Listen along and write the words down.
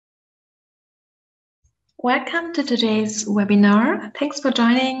Welcome to today's webinar. Thanks for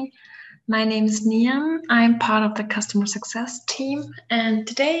joining. My name is Nyam. I'm part of the customer success team, and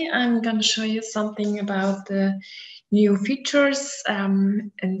today I'm going to show you something about the new features,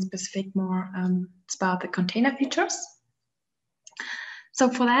 in specific more it's about the container features. So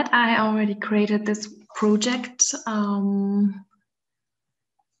for that, I already created this project. I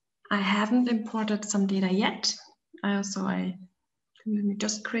haven't imported some data yet, so let me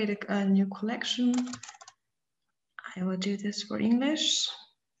just create a new collection. I will do this for English.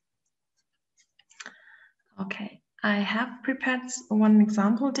 Okay, I have prepared one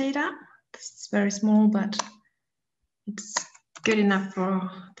example data. This is very small, but it's good enough for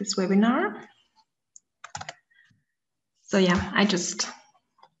this webinar. So yeah, I just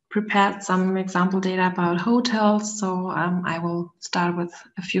prepared some example data about hotels. So I will start with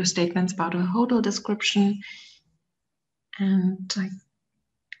a few statements about a hotel description and I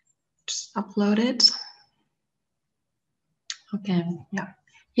just upload it. Okay, yeah.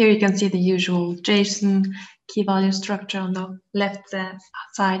 Here you can see the usual JSON key value structure. On the left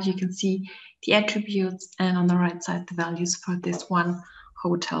side, you can see the attributes, and on the right side, the values for this one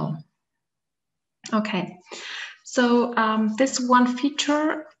hotel. Okay, so this one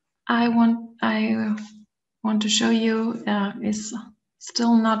feature I want to show you is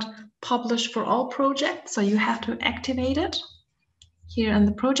still not published for all projects, so you have to activate it. Here in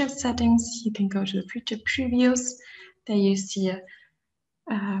the project settings, you can go to the feature previews. There you see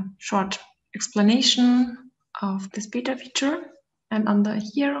a short explanation of this beta feature, and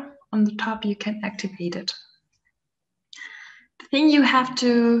here on the top you can activate it. The thing you have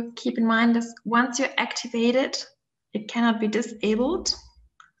to keep in mind is once you activate it, it cannot be disabled,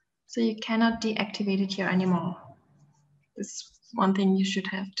 so you cannot deactivate it here anymore. This is one thing you should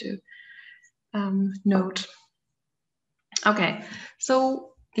have to note. Okay, so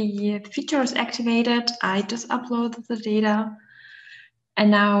the feature is activated. I just uploaded the data.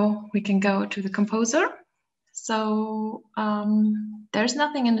 And now we can go to the composer. So there's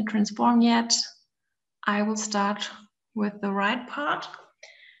nothing in the transform yet. I will start with the right part.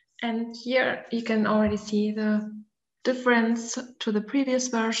 And here you can already see the difference to the previous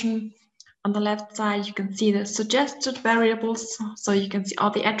version. On the left side, you can see the suggested variables. So you can see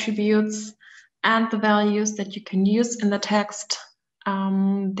all the attributes and the values that you can use in the text.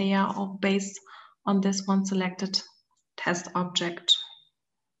 They are all based on this one selected test object.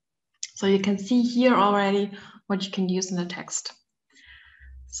 So you can see here already what you can use in the text.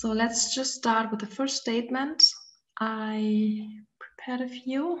 So let's just start with the first statement. I prepared a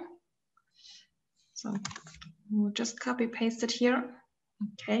few. So we'll just copy paste it here.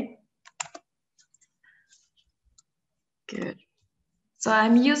 Okay. Good. So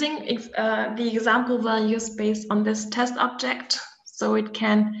I'm using the example values based on this test object. So it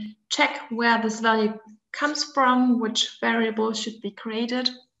can check where this value comes from, which variable should be created.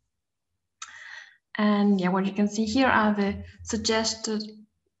 And yeah, what you can see here are the suggested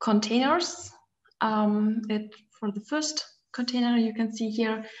containers. For the first container, you can see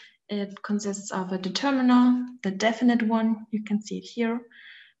here, it consists of a determiner, the definite one, you can see it here,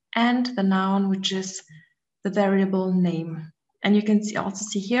 and the noun, which is the variable name. And you can also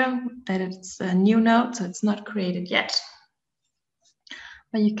see here that it's a new node, so it's not created yet.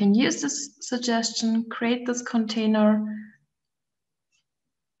 But you can use this suggestion, create this container.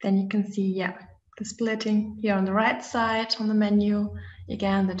 Then you can see, yeah, the splitting here on the right side on the menu.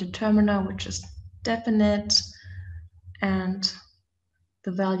 Again, the determiner, which is definite, and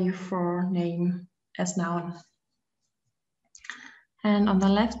the value for name as noun. And on the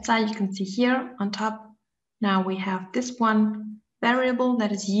left side, you can see here on top, now we have this one variable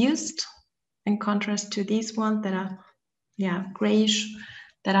that is used in contrast to these ones that are, yeah, grayish,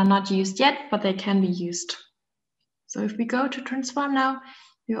 that are not used yet, but they can be used. So if we go to transform now,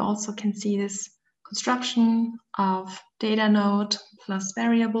 you also can see this construction of data node plus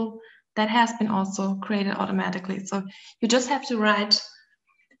variable that has been also created automatically. So you just have to write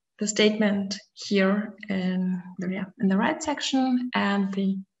the statement here in the right section, and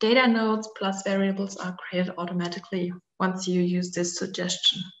the data nodes plus variables are created automatically once you use this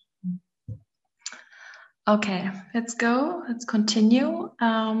suggestion. Okay, let's go. Let's continue.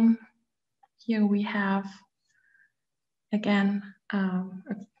 Here we have, again, a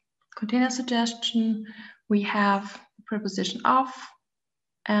container suggestion. We have the preposition of,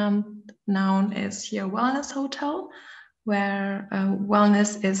 and noun is here wellness hotel, where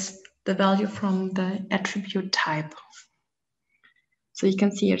wellness is the value from the attribute type. So you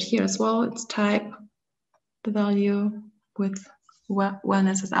can see it here as well. It's type, the value with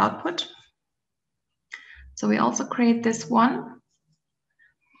wellness as output. So we also create this one.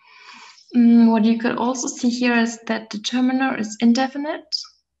 What you could also see here is that determiner is indefinite,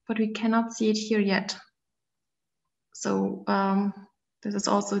 but we cannot see it here yet. So this is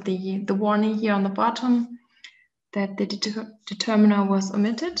also the warning here on the bottom that the determiner was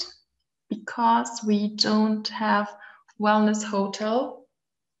omitted because we don't have wellness hotel,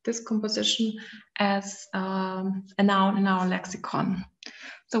 this composition, as a noun in our lexicon.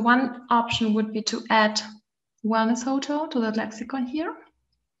 So one option would be to add wellness hotel to the lexicon here,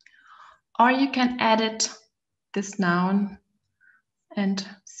 or you can edit this noun and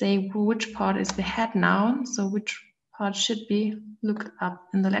say which part is the head noun, so which part should be looked up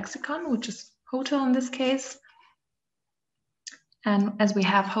in the lexicon, which is hotel in this case. And as we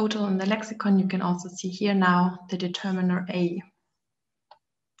have hotel in the lexicon, you can also see here now the determiner A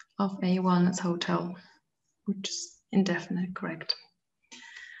of a wellness hotel, which is indefinite, correct?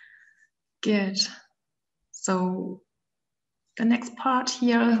 Good. So the next part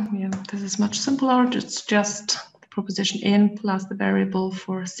here, this is much simpler. It's just the proposition in plus the variable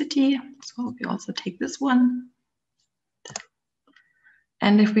for city. So we also take this one.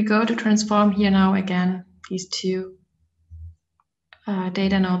 And if we go to transform here now, again, these two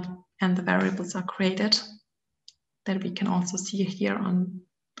data node and the variables are created, that we can also see here on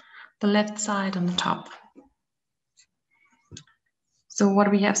the left side on the top. So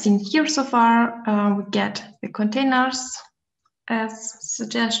what we have seen here so far, we get the containers as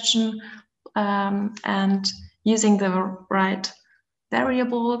suggestion, and using the right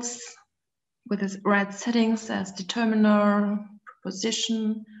variables with the right settings as determiner,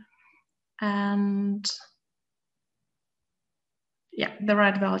 proposition, and yeah, the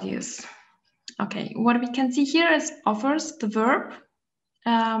right values. Okay, what we can see here is offers, the verb.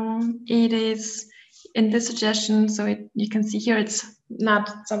 It is in this suggestion, so you can see here it's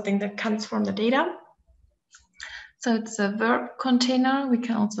not something that comes from the data. So it's a verb container. We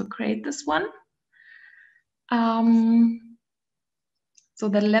can also create this one. So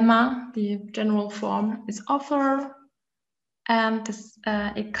the lemma, the general form, is offer, and this,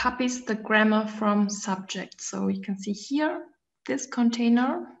 it copies the grammar from subject. So you can see here, this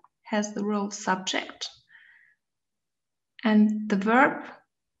container has the role subject, and the verb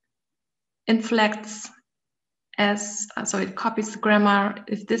inflects as, so it copies the grammar.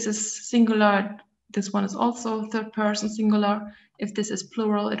 If this is singular, this one is also third person singular. If this is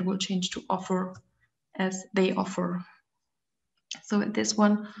plural, it will change to offer as they offer. So this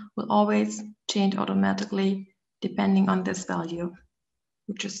one will always change automatically depending on this value,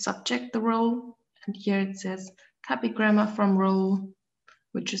 which is subject, the role. And here it says copy grammar from role,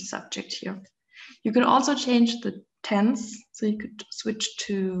 which is subject here. You could also change the tense. So you could switch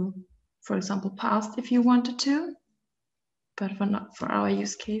to, for example, past if you wanted to. But for our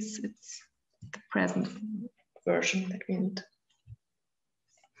use case, it's the present version that we need.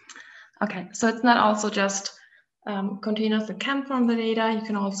 Okay, so it's not also just containers that come from the data. You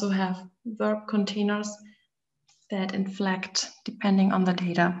can also have verb containers that inflect depending on the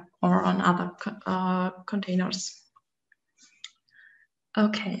data or on other containers.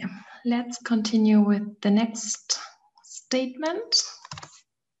 Okay, let's continue with the next statement.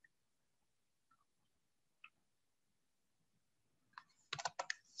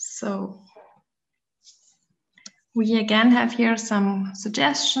 So we again have here some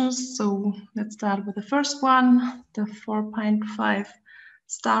suggestions. So let's start with the first one, the 4.5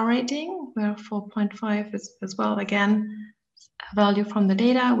 star rating, where 4.5 is as well, again, a value from the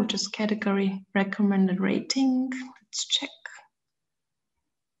data, which is category recommended rating. Let's check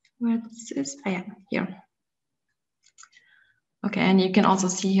where this is. Oh, yeah, here. Okay, and you can also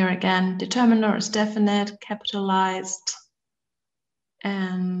see here again, determiner is definite, capitalized,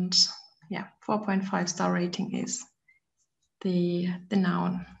 and yeah, 4.5 star rating is the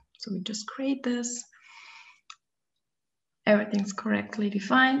noun. So we just create this. Everything's correctly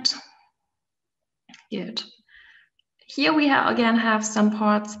defined. Good. Here we again have some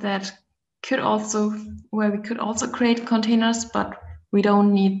parts that could also, where we could also create containers, but we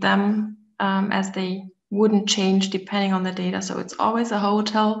don't need them as they wouldn't change depending on the data. So it's always a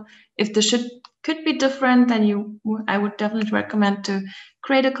hotel. If the could be different, then I would definitely recommend to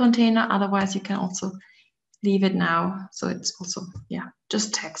create a container. Otherwise, you can also leave it now. So it's also, yeah,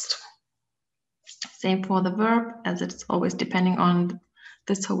 just text. Same for the verb, as it's always depending on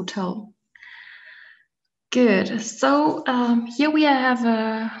this hotel. Good. So here we have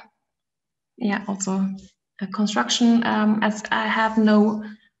also a construction, as I have no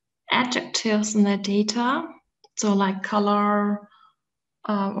adjectives in the data. So like color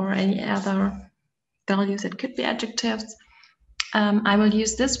or any other values that could be adjectives. I will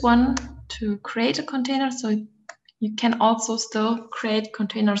use this one to create a container. So You can also still create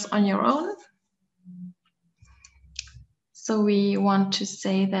containers on your own. So we want to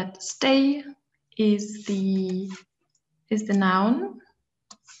say that stay is the noun.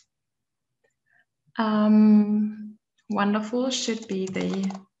 Wonderful should be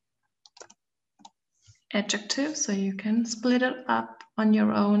the adjective, so you can split it up on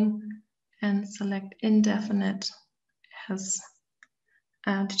your own and select indefinite as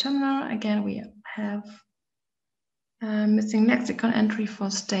a determiner. Again, we have a missing lexicon entry for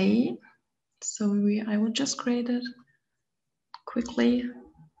stay, so I will just create it quickly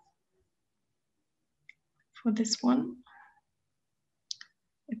for this one.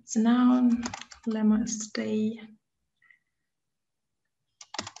 It's a noun, lemma is stay.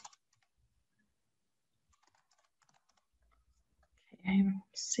 Okay,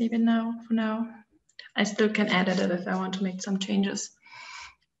 save it now for now. I still can edit it if I want to make some changes.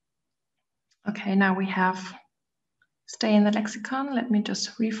 Okay, now we have stay in the lexicon. Let me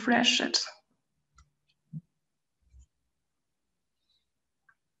just refresh it.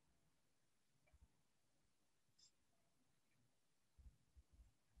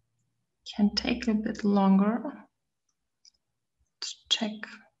 Can take a bit longer to check.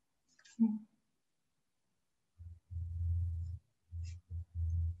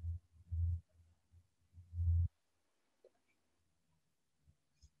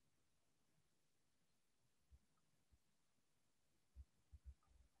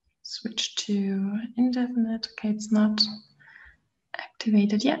 Switch to indefinite. Okay, it's not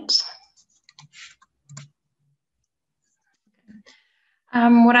activated yet.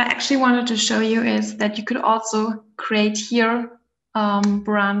 What I actually wanted to show you is that you could also create here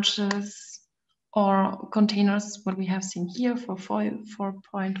branches or containers, what we have seen here for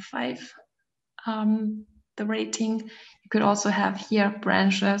 4.5, the rating. You could also have here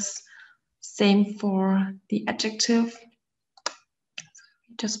branches, same for the adjective.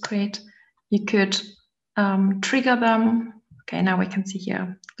 Just create, you could trigger them. Okay, now we can see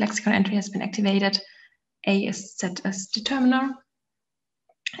here, lexicon entry has been activated. A is set as determiner,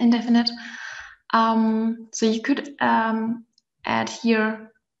 indefinite. So you could add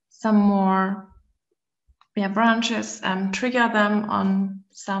here some more branches, trigger them on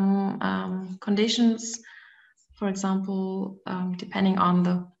some conditions. For example, depending on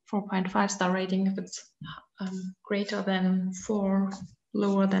the 4.5 star rating, if it's greater than 4,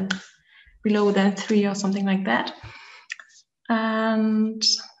 below than 3 or something like that. And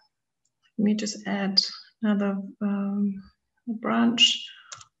let me just add another branch.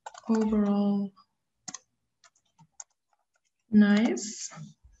 Overall nice.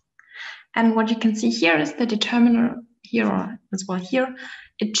 And what you can see here is the determiner here as well. Here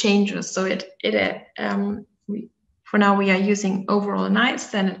it changes. So for now we are using overall nice,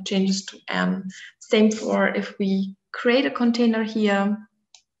 then it changes to same for if we create a container here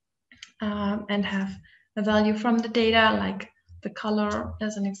and have a value from the data, like the color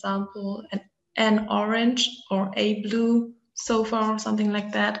as an example, an orange or a blue sofa or something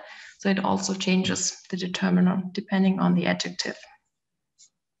like that. So it also changes the determiner depending on the adjective.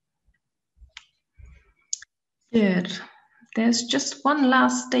 Good. There's just one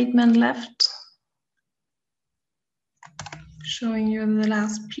last statement left, showing you the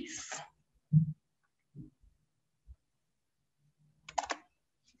last piece.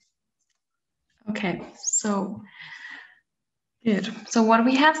 Okay, so good. So what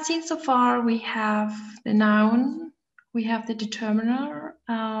we have seen so far, we have the noun, we have the determiner,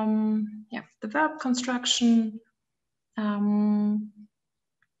 the verb construction,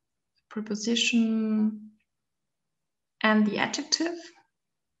 preposition, and the adjective.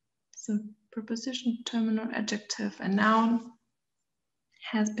 So preposition, determiner, adjective, and noun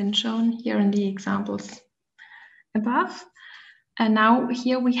has been shown here in the examples above. And now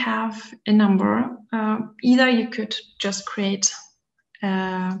here we have a number. Either you could just create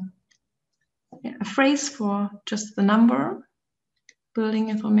a phrase for just the number, building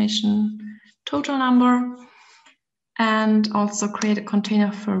information, total number, and also create a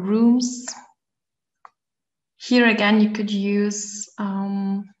container for rooms. Here again, you could use,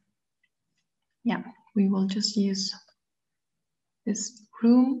 we will just use this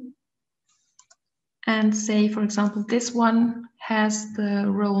room and say, for example, this one has the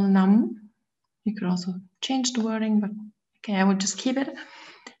role num. You could also change the wording, but okay, I would just keep it.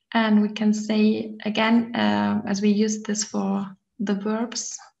 And we can say again, as we use this for the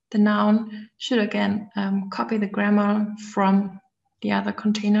verbs, the noun should again copy the grammar from the other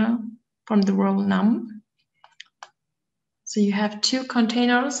container, from the role num. So you have two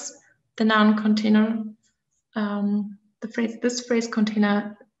containers, the noun container, this phrase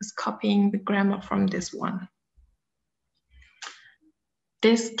container is copying the grammar from this one.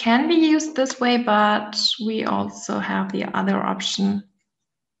 This can be used this way, but we also have the other option.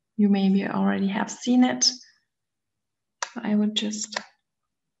 You maybe already have seen it. I would just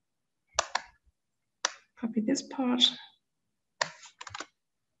copy this part.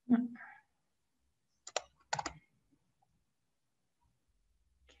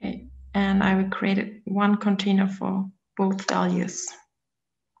 Okay, and I will create one container for both values.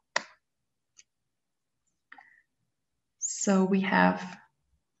 So we have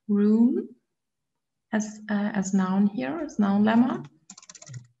room as noun here, as noun lemma.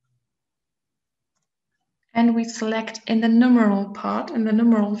 And we select in the numeral part, in the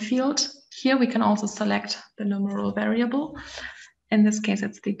numeral field. Here we can also select the numeral variable. In this case,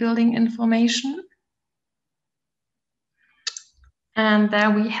 it's the building information. And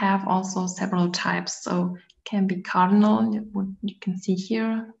there we have also several types. So it can be cardinal, you can see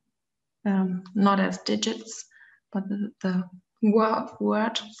here, not as digits, but the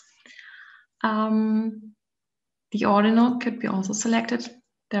word. The ordinal could be also selected.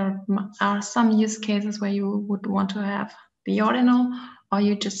 There are some use cases where you would want to have the ordinal, or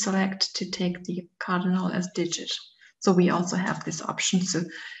you just select to take the cardinal as digit. So we also have this option. So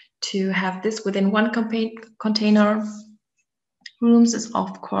to have this within one container. Rooms is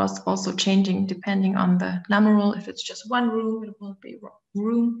of course also changing depending on the numeral. If it's just one room, it will be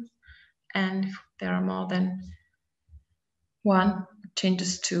room. And if there are more than one, it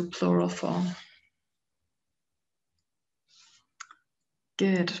changes to plural form.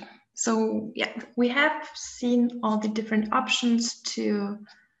 Good. So yeah, we have seen all the different options to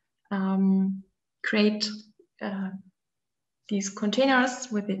create these containers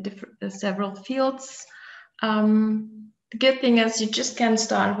with the several fields. The good thing is you just can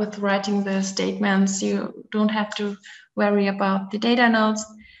start with writing the statements. You don't have to worry about the data nodes.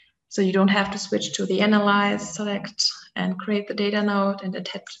 So you don't have to switch to the analyze, select, and create the data node and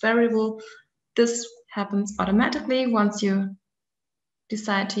attach variable. This happens automatically once you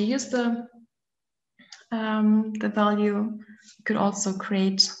decide to use the value. You could also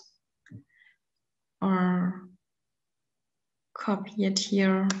create or copy it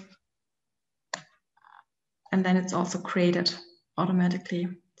here. And then it's also created automatically.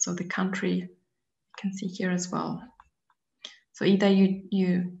 So the country you can see here as well. So either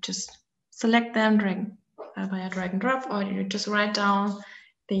you just select them via drag and drop, or you just write down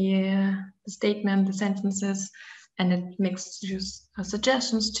the statement, the sentences, and it makes you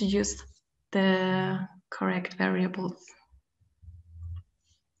suggestions to use the correct variables.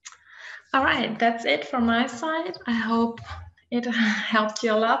 All right, that's it from my side. I hope it helped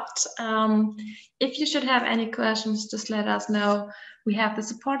you a lot. If you should have any questions, just let us know. We have the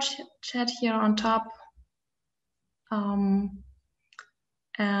support chat here on top.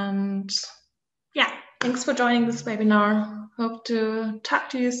 And yeah, thanks for joining this webinar. Hope to talk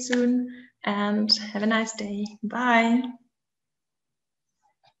to you soon and have a nice day. Bye.